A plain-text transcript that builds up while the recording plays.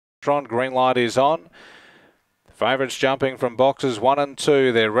Green light is on. Favourites jumping from boxes 1 and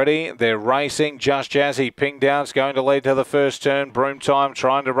 2. They're ready. They're racing. Just Jazzy. Ping Down's going to lead to the first turn. Broom Time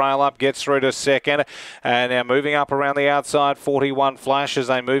trying to rail up. Gets through to second. And now moving up around the outside. 41 Flash as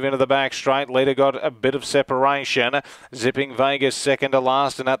they move into the back straight. Leader got a bit of separation. Zipping Vegas second to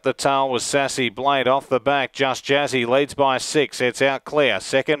last. And at the tail was Sassy Blade off the back. Just Jazzy leads by 6. It's out clear.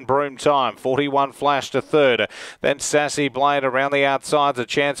 Second Broom Time. 41 Flash to third. Then Sassy Blade around the outside's a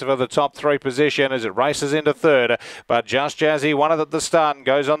chance for the top 3 position as it races into third. But Just Jazzy won it at the start and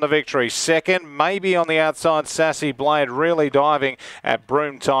goes on to victory. Second, maybe on the outside, Sassy Blade really diving at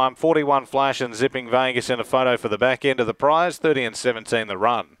Broom Time. 41 Flash and Zipping Vegas in a photo for the back end of the prize. 30 and 17 the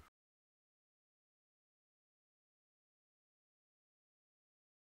run.